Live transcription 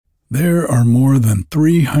There are more than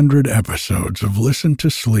 300 episodes of Listen to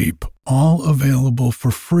Sleep, all available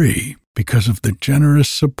for free because of the generous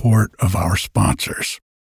support of our sponsors.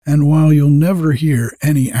 And while you'll never hear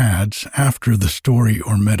any ads after the story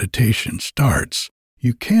or meditation starts,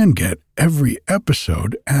 you can get every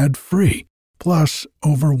episode ad-free, plus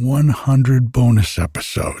over 100 bonus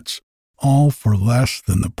episodes, all for less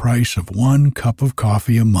than the price of one cup of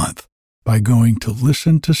coffee a month by going to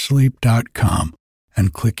listentosleep.com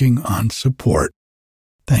and clicking on support.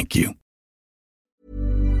 Thank you.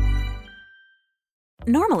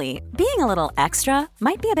 Normally, being a little extra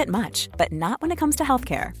might be a bit much, but not when it comes to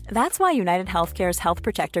healthcare. That's why United Healthcare's Health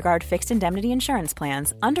Protector Guard fixed indemnity insurance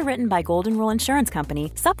plans, underwritten by Golden Rule Insurance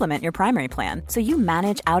Company, supplement your primary plan so you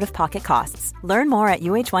manage out-of-pocket costs. Learn more at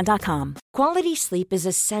uh1.com. Quality sleep is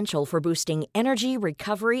essential for boosting energy,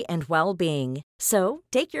 recovery, and well-being. So,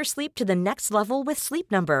 take your sleep to the next level with Sleep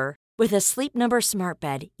Number. With a Sleep Number smart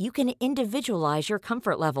bed, you can individualize your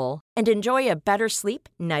comfort level and enjoy a better sleep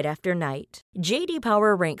night after night. J.D.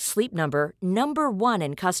 Power ranks Sleep Number number 1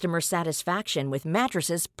 in customer satisfaction with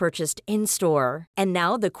mattresses purchased in-store. And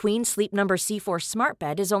now the Queen Sleep Number C4 smart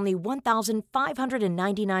bed is only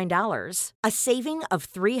 $1,599, a saving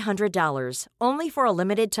of $300, only for a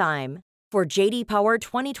limited time. For J.D. Power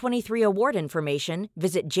 2023 award information,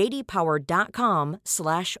 visit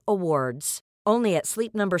jdpower.com/awards. Only at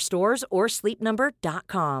Sleep Number stores or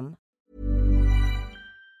sleepnumber.com.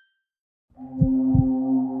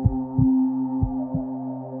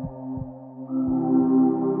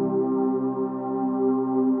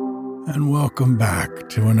 And welcome back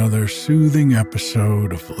to another soothing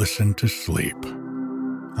episode of Listen to Sleep.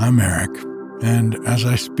 I'm Eric, and as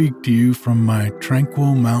I speak to you from my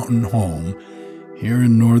tranquil mountain home here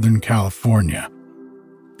in Northern California,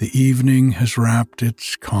 the evening has wrapped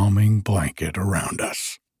its calming blanket around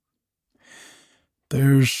us.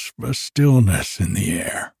 There's a stillness in the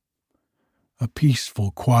air, a peaceful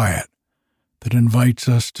quiet that invites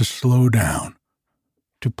us to slow down,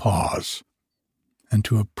 to pause, and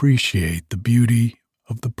to appreciate the beauty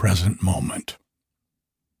of the present moment.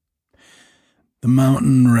 The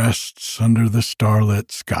mountain rests under the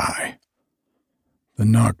starlit sky. The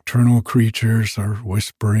nocturnal creatures are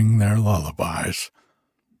whispering their lullabies,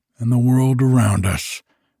 and the world around us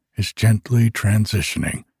is gently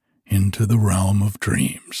transitioning into the realm of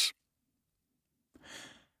dreams.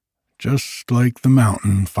 Just like the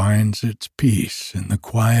mountain finds its peace in the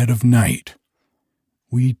quiet of night,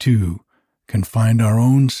 we too can find our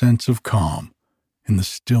own sense of calm in the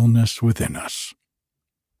stillness within us.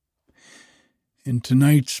 In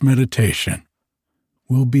tonight's meditation,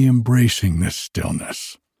 we'll be embracing this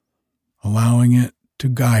stillness, allowing it to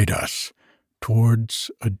guide us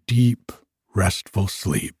towards a deep, restful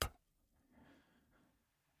sleep.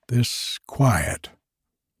 This quiet,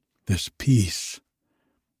 this peace,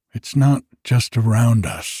 it's not just around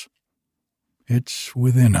us, it's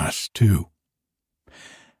within us too.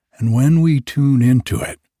 And when we tune into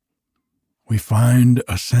it, we find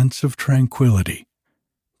a sense of tranquility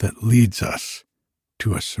that leads us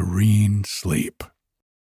to a serene sleep.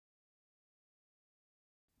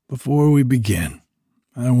 Before we begin,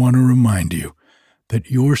 I want to remind you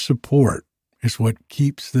that your support is what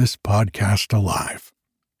keeps this podcast alive.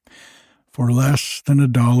 For less than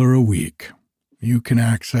 $1 a week, you can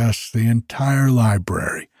access the entire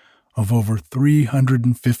library of over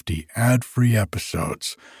 350 ad-free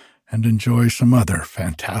episodes and enjoy some other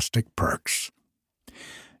fantastic perks.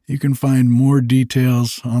 You can find more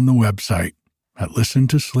details on the website at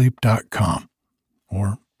listentosleep.com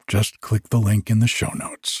or just click the link in the show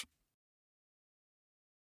notes.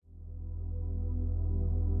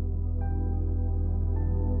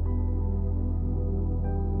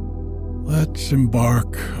 Let's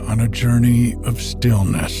embark on a journey of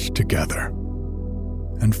stillness together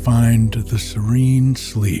and find the serene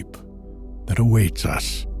sleep that awaits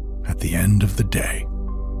us at the end of the day.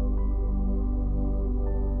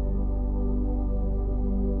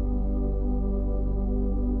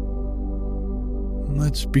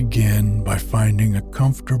 Let's begin by finding a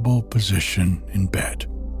comfortable position in bed,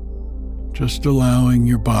 just allowing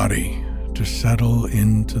your body to settle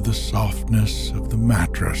into the softness of the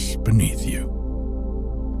mattress beneath you.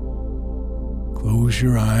 Close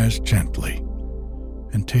your eyes gently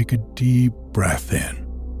and take a deep breath in,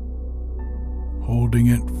 holding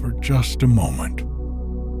it for just a moment,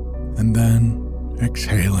 and then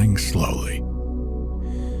exhaling slowly,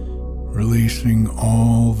 releasing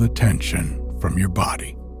all the tension from your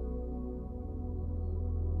body.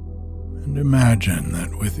 And imagine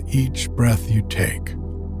that with each breath you take,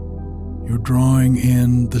 you're drawing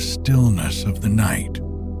in the stillness of the night.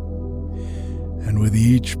 And with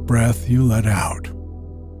each breath you let out,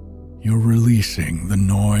 you're releasing the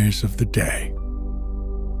noise of the day.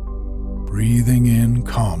 Breathing in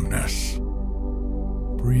calmness,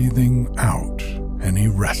 breathing out any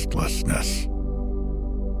restlessness.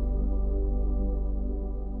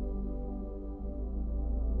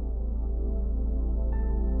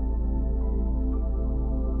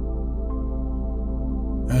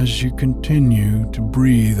 As you continue to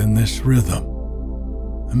breathe in this rhythm,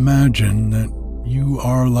 imagine that you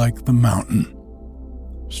are like the mountain,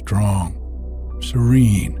 strong,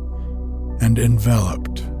 serene, and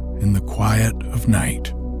enveloped in the quiet of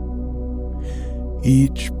night.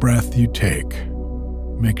 Each breath you take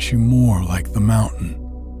makes you more like the mountain,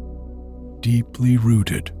 deeply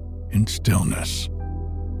rooted in stillness.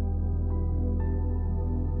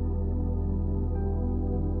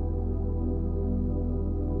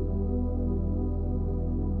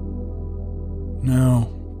 Now,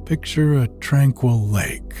 picture a tranquil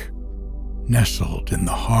lake nestled in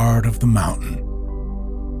the heart of the mountain.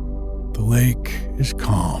 The lake is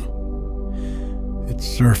calm, its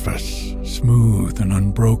surface smooth and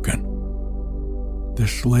unbroken.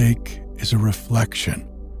 This lake is a reflection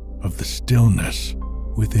of the stillness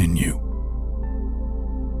within you.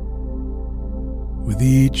 With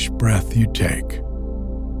each breath you take,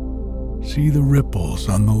 see the ripples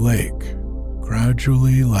on the lake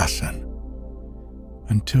gradually lessen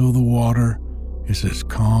until the water is as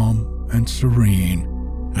calm and serene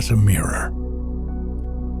as a mirror.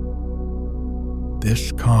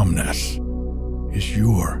 This calmness is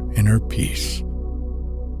your inner peace,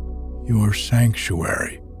 your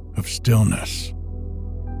sanctuary of stillness,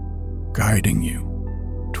 guiding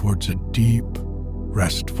you towards a deep,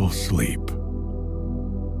 restful sleep.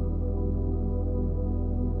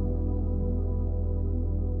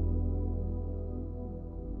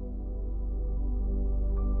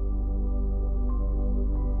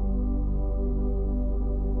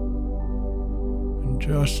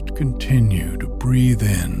 Just continue to breathe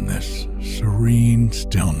in this serene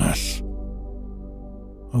stillness,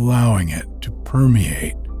 allowing it to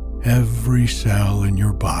permeate every cell in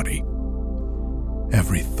your body,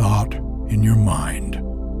 every thought in your mind.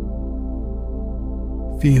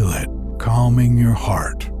 Feel it calming your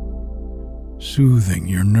heart, soothing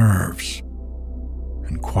your nerves,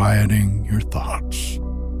 and quieting your thoughts.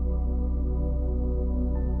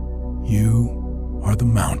 You are the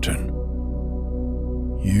mountain.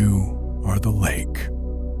 You are the lake.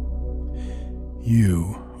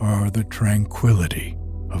 You are the tranquility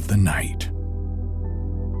of the night.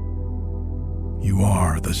 You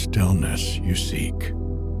are the stillness you seek.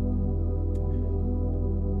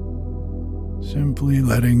 Simply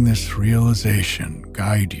letting this realization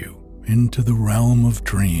guide you into the realm of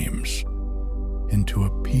dreams, into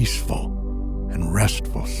a peaceful and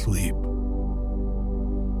restful sleep.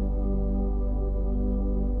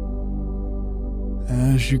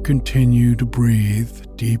 As you continue to breathe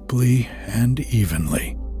deeply and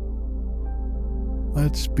evenly,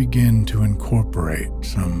 let's begin to incorporate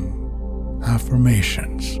some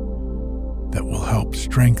affirmations that will help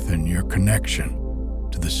strengthen your connection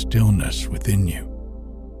to the stillness within you.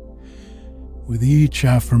 With each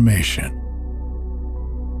affirmation,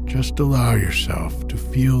 just allow yourself to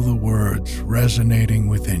feel the words resonating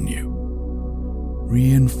within you,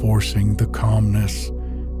 reinforcing the calmness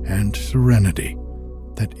and serenity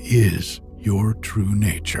that is your true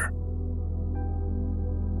nature.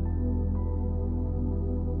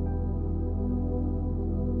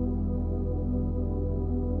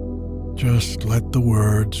 Just let the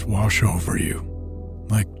words wash over you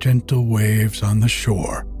like gentle waves on the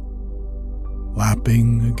shore,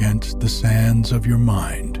 lapping against the sands of your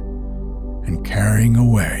mind and carrying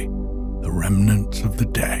away the remnants of the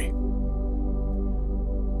day.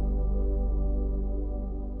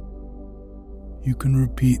 You can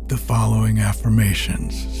repeat the following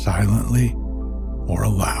affirmations silently or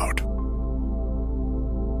aloud.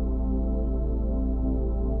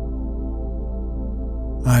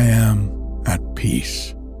 I am at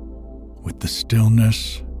peace with the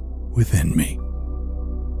stillness within me.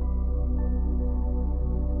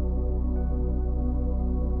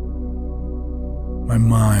 My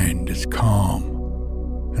mind is calm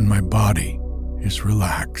and my body is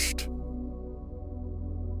relaxed.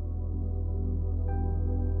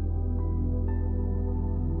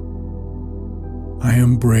 I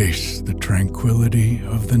embrace the tranquility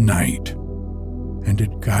of the night, and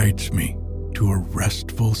it guides me to a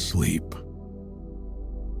restful sleep.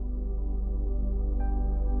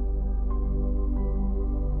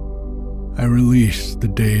 I release the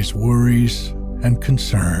day's worries and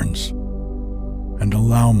concerns and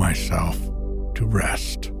allow myself to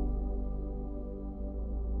rest.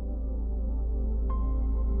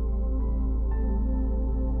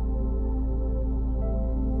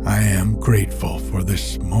 I am grateful for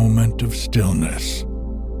this moment of stillness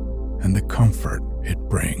and the comfort it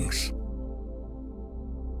brings.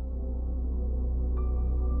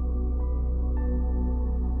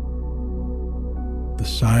 The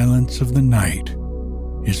silence of the night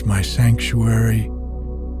is my sanctuary,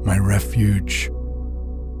 my refuge,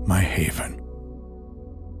 my haven.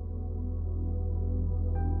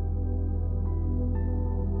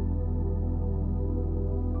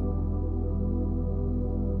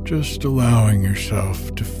 Just allowing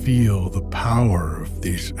yourself to feel the power of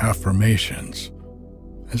these affirmations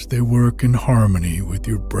as they work in harmony with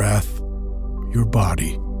your breath, your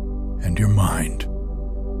body, and your mind.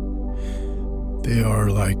 They are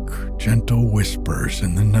like gentle whispers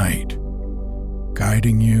in the night,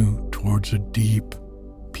 guiding you towards a deep,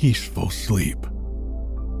 peaceful sleep.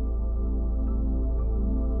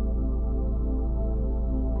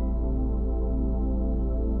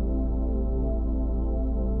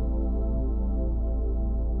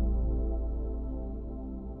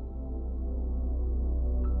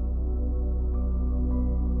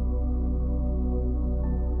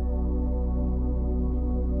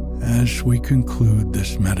 As we conclude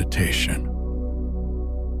this meditation,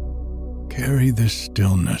 carry this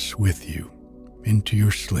stillness with you into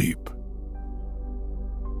your sleep.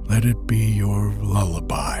 Let it be your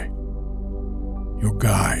lullaby, your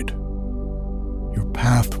guide, your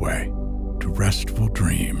pathway to restful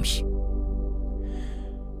dreams.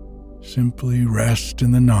 Simply rest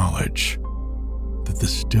in the knowledge that the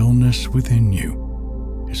stillness within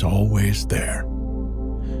you is always there.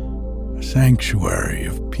 A sanctuary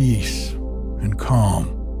of peace and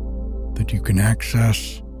calm that you can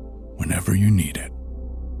access whenever you need it.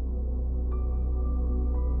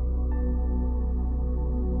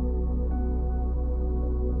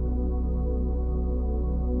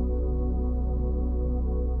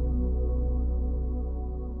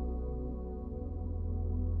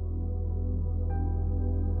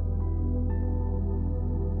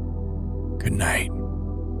 Good night.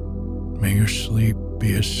 May your sleep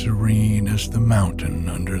be as serene as the mountain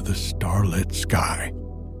under the starlit sky,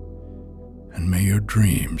 and may your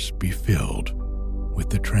dreams be filled with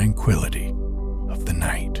the tranquility of the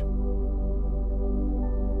night.